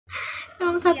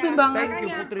Emang sapi banget. Thank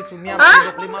you Putri Sumiati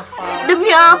Hah? 25 star.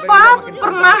 Demi apa?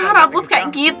 Pernah rambut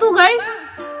kayak gitu guys?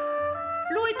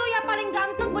 Lu itu yang paling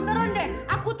ganteng beneran deh.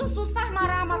 Aku tuh susah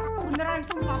marah sama kamu beneran,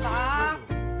 sumpah bang.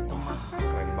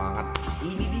 Keren banget.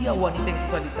 Ini dia wanita yang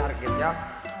susah dicari guys ya.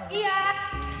 Iya.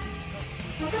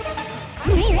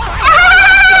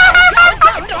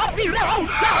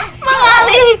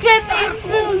 Mengalihkan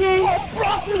isu guys.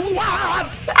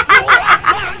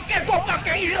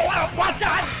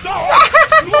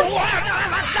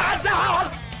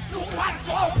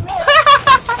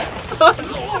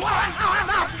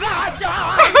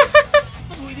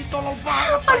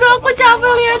 Aduh aku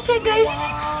capek liatnya guys.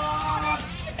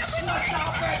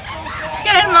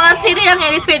 Keren banget sih dia yang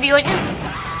edit videonya.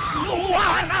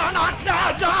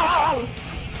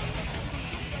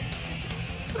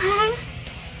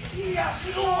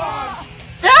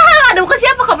 Aduh ke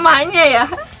siapa kemanya ya?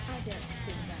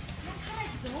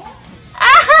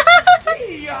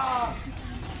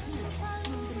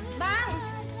 Bang,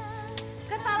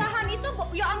 kesalahan itu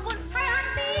ya ampun. Hai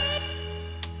Anti,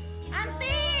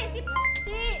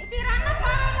 si Rana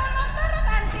parah nolong terus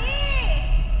Anti.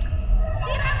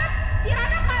 Si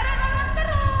Rana parah nolong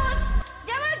terus.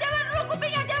 Jawar dulu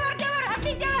kupingnya, jawar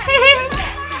Anti jawar.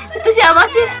 Itu siapa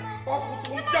sih?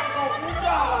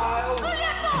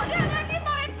 Lihat tuh, dia lagi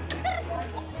moren.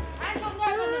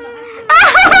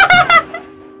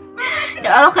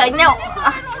 Ya Allah kayaknya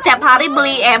setiap hari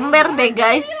beli ember deh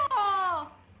guys.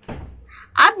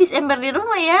 Abis ember di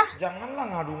rumah ya. Janganlah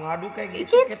ngadu-ngadu kayak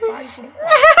gitu.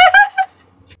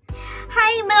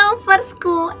 Hai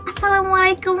Melversku,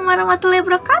 Assalamualaikum Wr.Wb.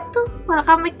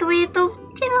 Welcome back to my YouTube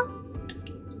channel.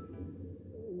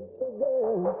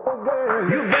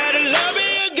 You better love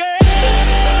me again.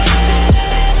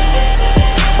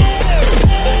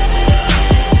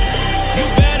 You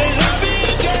better love me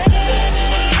again.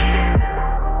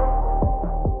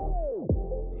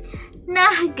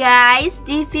 Nah guys,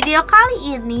 di video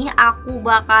kali ini aku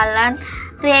bakalan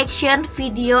reaction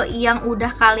video yang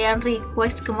udah kalian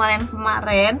request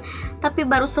kemarin-kemarin, tapi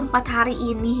baru sempat hari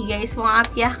ini guys.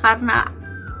 Maaf ya karena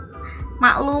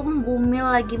maklum Bumil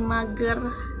lagi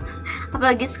mager.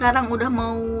 Apalagi sekarang udah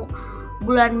mau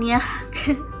bulannya.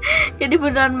 Jadi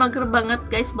beneran mager banget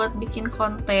guys buat bikin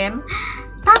konten.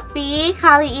 Tapi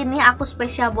kali ini aku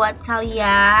spesial buat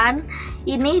kalian.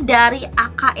 Ini dari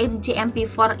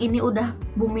Akmj.Mp4. Ini udah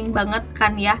booming banget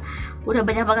kan ya. Udah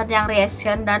banyak banget yang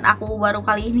reaction dan aku baru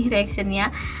kali ini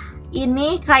reactionnya.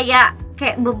 Ini kayak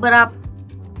beberapa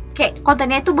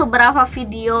kontennya itu beberapa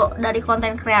video dari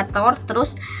konten kreator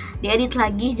terus diedit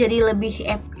lagi jadi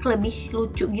lebih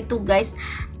lucu gitu guys.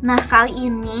 Nah kali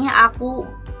ini aku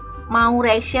mau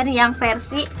reaction yang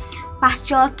versi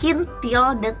Pascol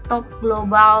Kintil The Top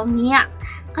Global Miya.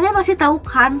 Kalian pasti tahu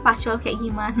kan Pascol kayak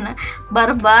gimana,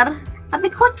 barbar tapi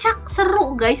kocak,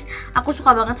 seru guys. Aku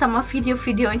suka banget sama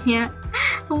video-videonya,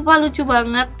 lupa lucu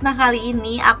banget. Nah kali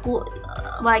ini aku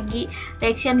lagi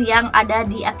reaction yang ada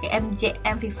di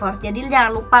Akmj.Mp4. Jadi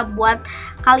jangan lupa buat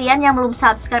kalian yang belum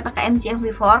subscribe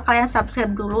Akmj.Mp4, kalian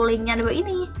subscribe dulu, linknya di bawah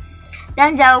ini.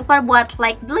 Dan jangan lupa buat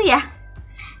like dulu ya.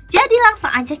 Jadi langsung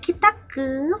aja kita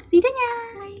ke videonya.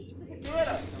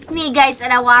 Nih guys,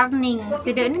 ada warning.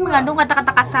 Video ini mengandung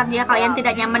kata-kata kasar ya. Kalian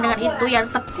tidak nyaman dengan itu ya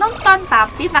tetap nonton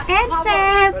tapi pakai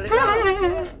headset.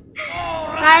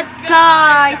 Right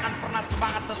guys. Jangan pernah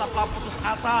semangat, tetaplah putus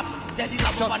asa.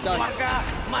 Jadilah beban keluarga.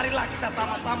 Marilah kita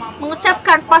sama-sama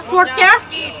mengucapkan passwordnya.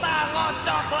 Kita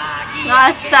ngocok lagi.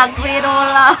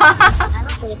 Astagfirullah. Halo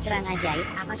kulit kerang ajaib,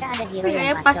 apakah ada hero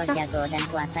yang Pascol jago dan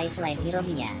kuasai selain hero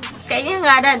Miya? Kayaknya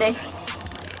nggak ada deh.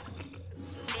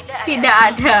 Tidak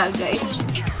ada guys.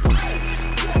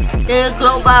 The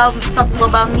top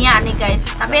global Miya nih guys.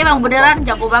 Tapi emang beneran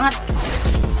jago banget.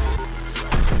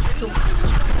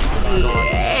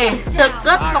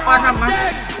 Seket pokoknya mas.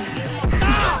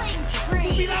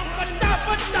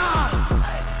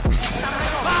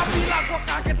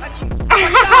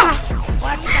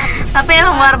 Tapi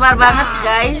emang barbar banget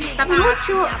guys. Tapi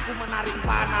lucu.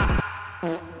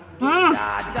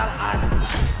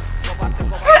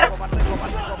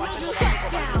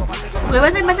 Gue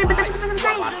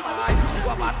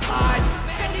bantai.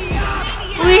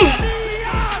 Wih,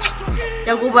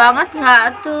 jago banget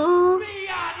nggak tuh?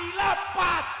 Miya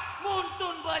Dilepas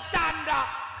Moonton Bercanda.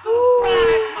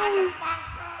 Surprise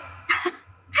motherfucker.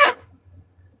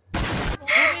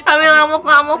 Sambil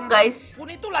ngamuk-ngamuk guys. Pun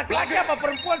itu laki-laki apa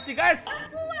perempuan sih guys?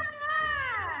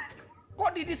 Kok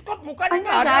di Discord mukanya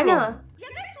nggak ada ada. loh? Ya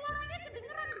kan suaranya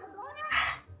kedengeran bodohnya.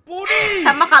 Pudi.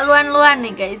 Sama Kak Luan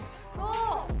nih guys.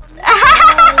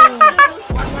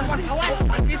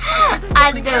 Aduh.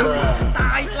 Aduh.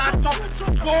 Tai lacok.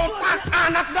 Gotak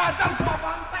anak datang.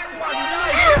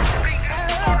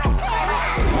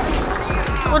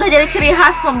 udah jadi ciri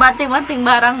khas membanting-banting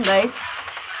barang, guys.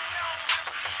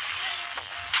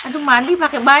 Aduh, mandi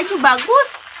pakai baju bagus.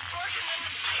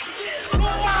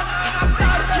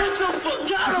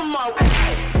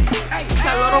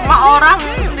 Kalau rumah orang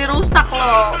dirusak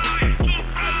loh.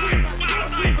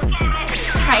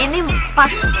 Nah, ini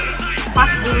pas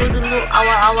dulu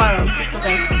awal-awal gitu,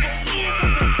 guys.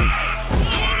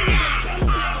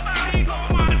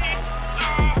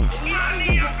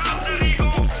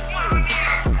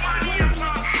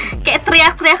 Kayak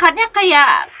teriak-teriakannya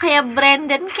kayak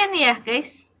Brandon kan ya,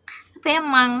 guys. Tapi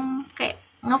emang kayak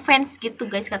ngefans gitu,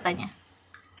 guys, katanya.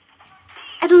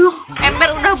 Aduh,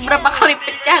 ember udah berapa kali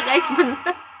pecah, guys, bener.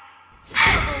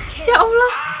 Ya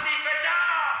Allah.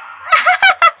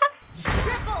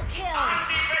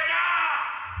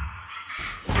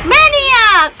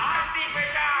 Maniak.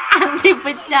 Anti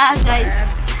pecah, guys.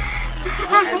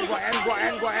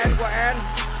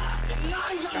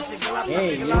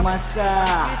 Hey, you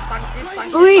masa.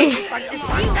 Wih,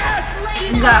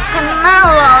 nggak kenal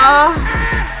loh.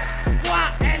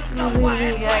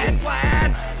 Wih, guys,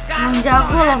 emang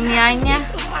jago loh Miyanya.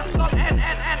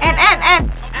 N.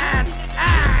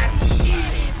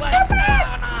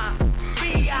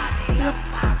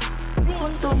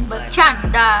 Moonton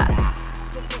Bercanda.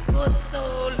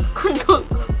 Kuntul.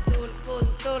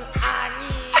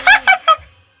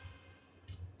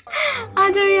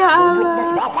 Aduh ya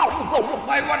Allah.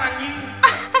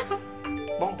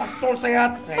 Bang Pascol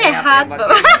sehat. Sehat. Ya,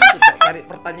 kita cari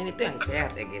pertanyaan itu yang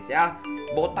sehat ya, guys ya.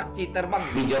 Botak cheater, Bang.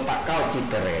 Video Pascol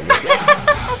cheater ya, guys ya.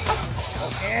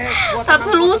 Oke, Tapi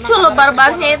lucu loh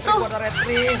barbarnya itu.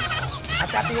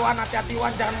 Hati-hati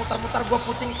Wan, jangan muter-muter, gua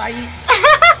puting tai.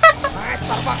 Naik,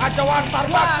 tarbak aja Wan,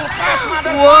 tarbak putar,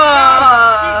 mother.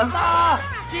 Wah.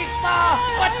 Kita,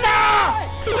 pecah.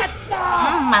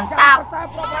 Mantap.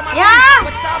 Ya.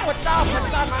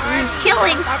 Pecah, naik.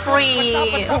 Killing spree.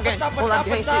 Pecah.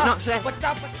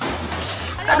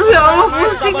 Aduh ya Allah,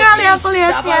 pusing kali aku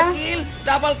lihatnya.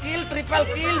 Double kill, triple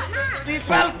kill.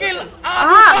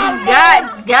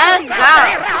 Enggak, gagal.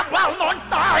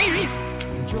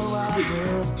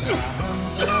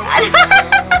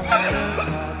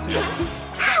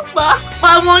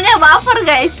 Palmolnya buffer,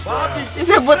 guys.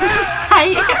 Disebut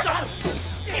hai.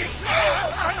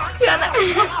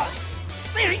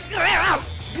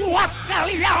 Buat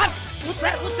kalian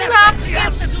putar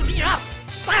dunia.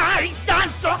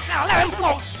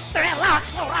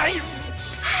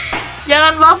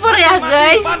 Jangan buffer ya,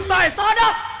 guys. Pantai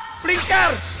sodok,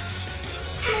 blinker.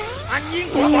 Anjing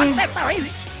gua tai.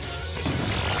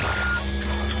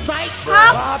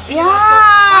 Ya.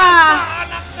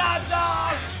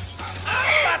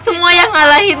 Semua yang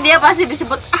ngalahin dia pasti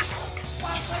disebut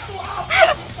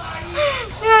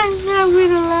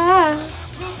Astagfirullah.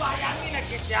 Lu bayangin ya,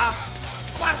 guys ya.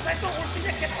 Partai itu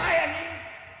ultinya ketaya nih.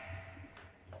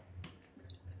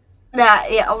 Dah,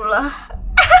 ya Allah.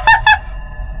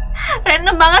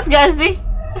 Random banget gak sih?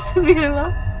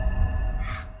 Astagfirullah.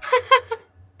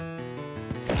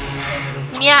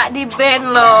 Miya di band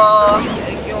loh.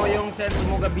 Thank you Oyong Sen,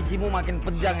 semoga bijimu makin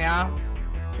pejang ya.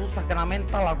 Susah kena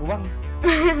mental aku, Bang.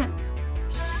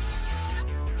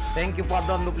 Thank you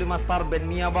Padon 25 star band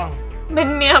Miya, Bang.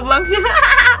 Band Miya, Bang.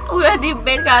 Udah di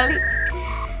band kali.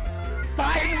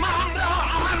 Saing mangga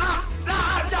anak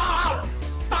dajal.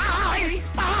 Tai.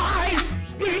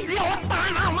 Biji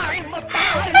tanah main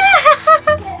betai.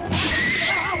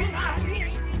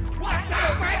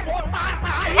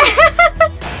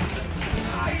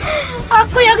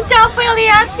 Aku yang capek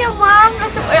lihatnya, Bang.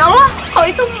 Ya Allah, kok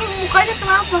itu mukanya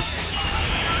kenapa?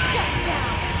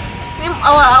 Ini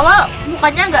awal-awal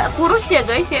mukanya nggak kurus ya,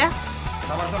 guys ya.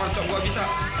 Sabar cok, gua bisa.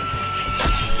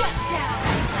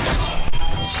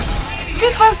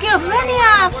 Triple kill,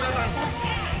 maniak.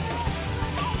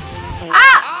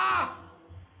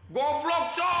 Goblok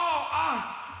so.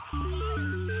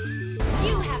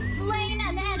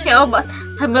 Ya obat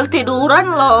sambil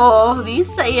tiduran loh,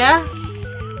 bisa ya.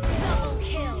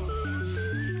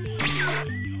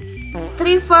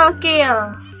 Triple kill.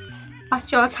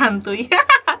 Pascol santuy.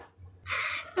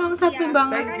 Emang santuy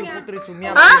banget. Thank you Putri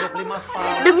Sumia 25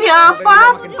 star. Demi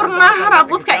apa? Pernah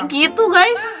rambut kayak gitu,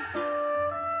 guys?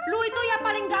 Lu itu yang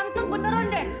paling ganteng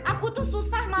beneran deh. Aku tuh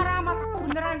susah marah sama kamu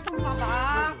beneran, sumpah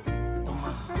Bang.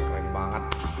 Keren banget.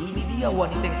 Ini dia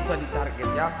wanita yang susah dicari,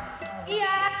 guys ya.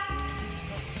 Iya.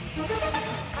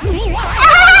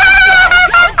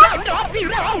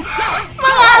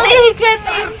 Mengalihkan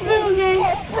itu, guys.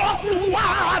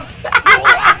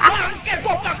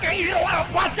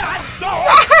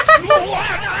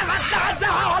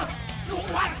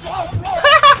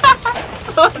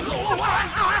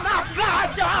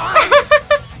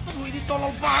 Ini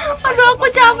tolol banget.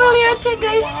 lihatnya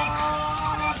guys.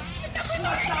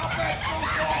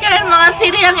 Keren banget sih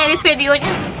yang edit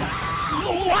videonya.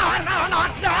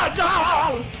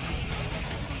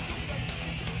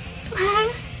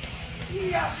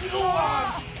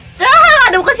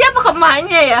 Ada bukan siapa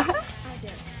kemanya ya?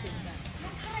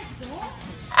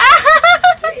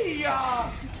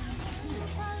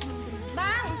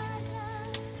 Bang,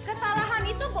 kesalahan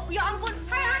itu ya ampun.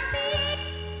 Hai Anti,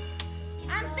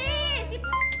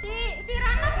 si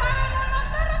Rana parah nolong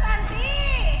terus Anti.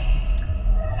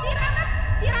 Si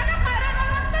Rana parah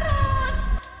nolong terus.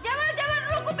 Jawar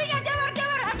dulu kupingnya, jawar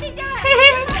Anti jawar.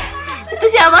 Itu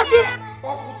siapa sih?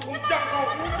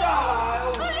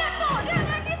 Lihat tuh, dia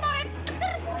nanti main.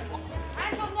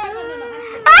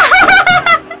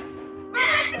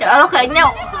 Ya Allah, kayaknya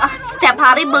setiap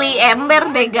hari beli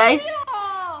ember deh guys.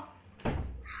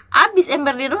 Abis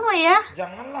ember di rumah ya.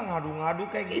 Janganlah ngadu-ngadu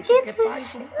kayak gitu. Kayak tai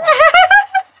sumpah.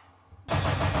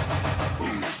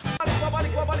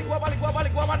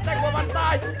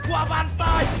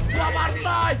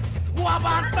 Gua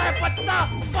bantai, pecah.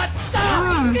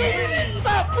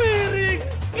 Kita piring.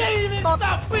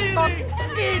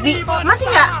 Mati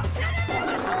nggak?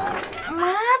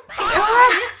 Mati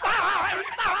lah.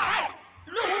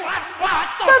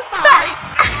 Cepat.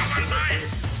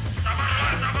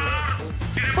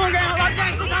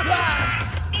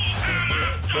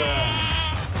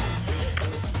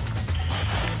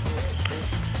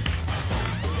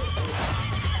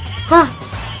 Hah?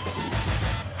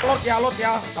 Lot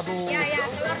ya. Aduh. Ya,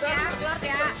 keluar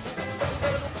ya.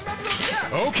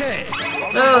 Okay.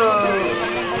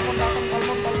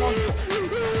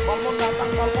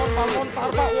 Balmon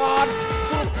tarbawan.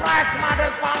 Surprise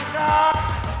motherfucker.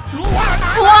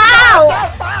 Wow.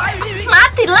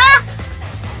 Matilah.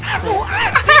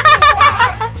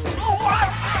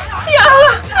 Ya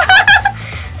Allah.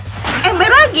 Ember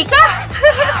lagi kah?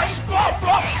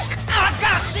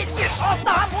 Agak sedikit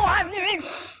otakmu anjing.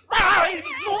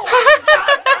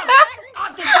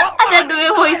 Ada dua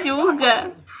boy juga.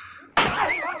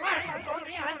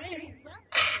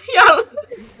 Ya Allah.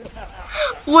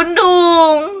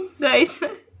 Wundung guys.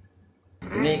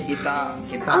 Ini kita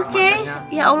Oke.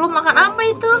 makannya Ya Allah, makan apa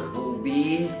itu?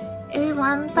 ubi,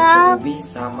 Mantap. ubi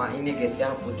sama ini guys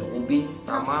ya, pucuk ubi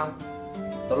sama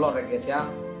telur ya guys ya,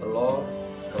 telur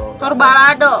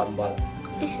balado. sambal.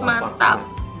 Ih, Lapar. mantap.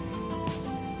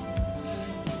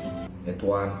 Ya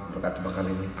Tuhan, berkati bakal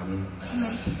ini, amin.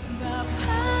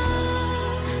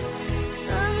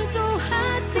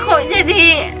 Kok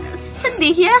jadi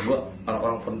sedih ya? Gua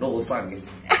orang-orang pendosa guys.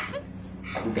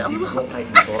 Aduh, Ya biji Allah. gua kayak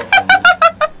disorot.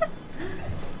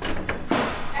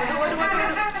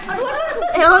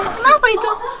 Kenapa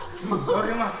itu?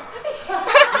 Sorry mas.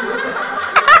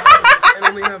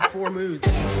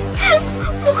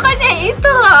 Bukannya itu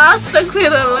loh,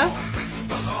 astagfirullah.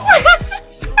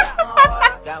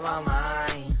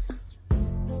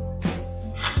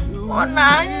 Mau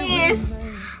nangis.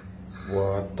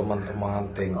 Buat teman-teman,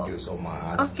 thank you so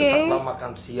much. Oke. Tetaplah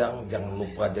makan siang, jangan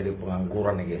lupa jadi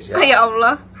pengangguran ya guys ya. Ya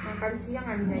Allah.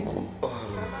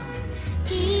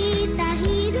 Kita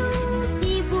hidup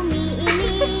di bumi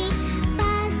ini,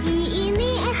 pagi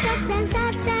ini, esok dan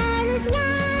seterusnya.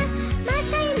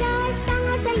 Masa indah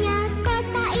sangat banyak,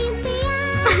 kota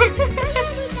impian.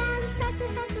 Jadikan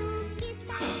satu-satu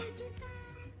kita wujudkan.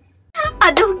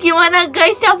 Aduh, gimana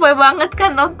guys, capek banget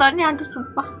kan nontonnya. Aduh,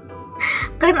 sumpah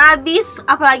keren abis.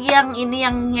 Apalagi yang ini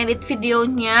yang ngedit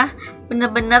videonya,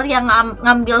 bener-bener yang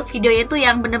ngambil videonya itu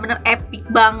yang bener-bener epic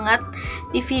banget.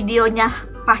 Di videonya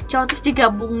Pascol terus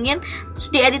digabungin,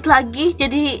 terus diedit lagi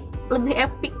jadi lebih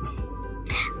epic.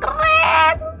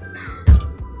 Keren.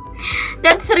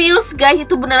 Dan serius guys,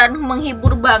 itu beneran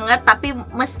menghibur banget. Tapi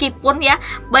meskipun ya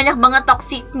banyak banget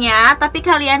toksiknya, tapi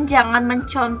kalian jangan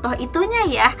mencontoh itunya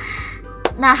ya.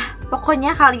 Nah,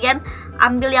 pokoknya kalian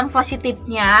ambil yang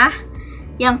positifnya,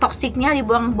 yang toksiknya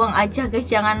dibuang-buang aja guys.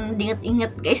 Jangan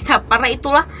diinget-inget guys,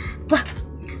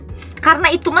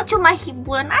 karena itu mah cuma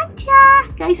hiburan aja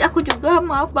guys. Aku juga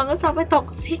maaf banget sampai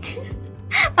toksik.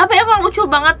 Tapi emang lucu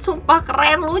banget, sumpah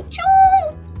keren, lucu.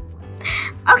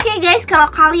 Oke guys, kalau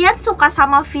kalian suka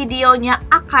sama videonya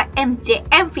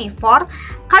Akmj.Mp4,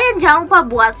 kalian jangan lupa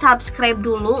buat subscribe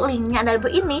dulu, linknya ada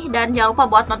di ini. Dan jangan lupa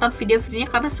buat nonton video-videonya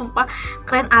karena sumpah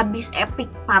keren abis, epic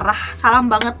parah. Salam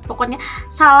banget, pokoknya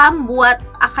salam buat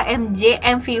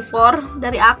Akmj.Mp4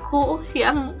 dari aku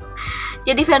yang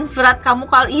jadi fan berat kamu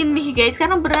kali ini guys,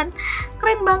 karena beneran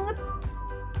keren banget.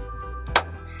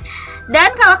 Dan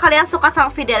kalau kalian suka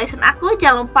sama video reaction aku,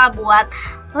 jangan lupa buat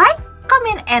like,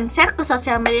 comment, and share ke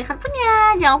sosial media kalian punya.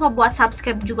 Jangan lupa buat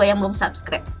subscribe juga yang belum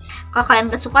subscribe. Kalau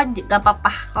kalian gak suka, gak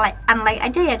apa-apa, unlike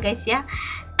aja ya guys ya.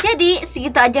 Jadi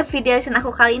segitu aja video reaction aku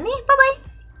kali ini. Bye bye.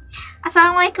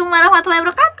 Assalamualaikum warahmatullahi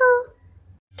wabarakatuh.